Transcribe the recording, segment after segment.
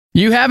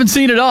You haven't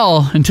seen it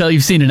all until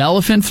you've seen an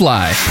elephant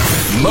fly.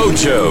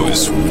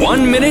 Mojo's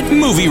 1 Minute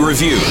Movie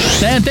Review.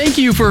 And thank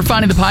you for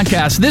finding the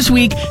podcast. This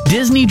week,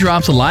 Disney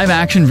drops a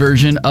live-action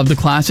version of the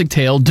classic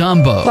tale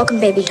Dumbo. Welcome,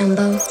 baby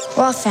Dumbo.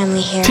 We're all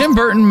family here. Tim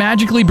Burton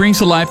magically brings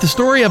to life the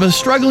story of a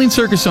struggling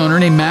circus owner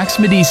named Max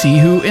Medici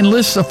who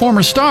enlists a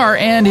former star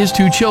and his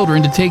two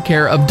children to take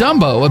care of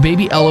Dumbo, a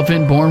baby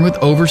elephant born with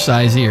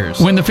oversized ears.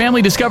 When the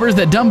family discovers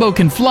that Dumbo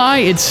can fly,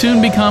 it soon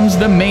becomes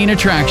the main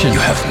attraction. You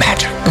have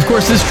magic. Of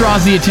course, this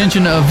draws the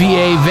attention of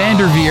V.A.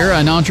 Vanderveer,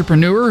 an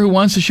entrepreneur who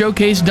wants to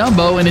showcase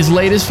Dumbo in his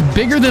latest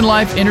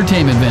bigger-than-life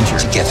entertainment venture.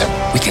 Together,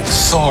 we can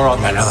soar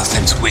on an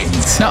elephant's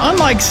wings. Now,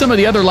 unlike some of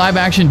the other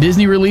live-action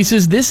Disney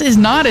releases, this is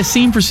not a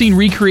scene-for-scene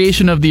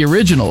recreation of the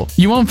original.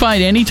 You won't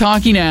find any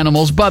talking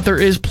animals, but there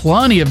is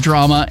plenty of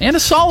drama and a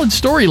solid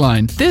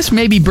storyline. This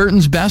may be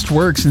Burton's best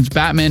work since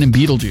Batman and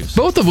Beetlejuice,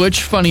 both of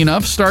which, funny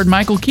enough, starred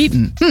Michael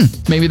Keaton.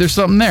 Maybe there's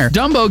something there.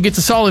 Dumbo gets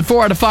a solid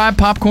 4 out of 5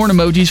 popcorn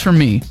emojis from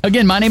me.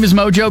 Again, my name is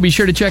Mojo. Be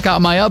sure to check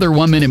out my other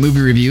 1-minute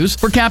movie reviews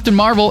for Captain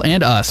Marvel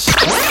and Us.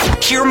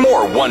 Hear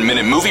more 1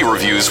 Minute Movie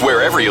Reviews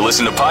wherever you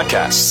listen to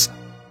podcasts.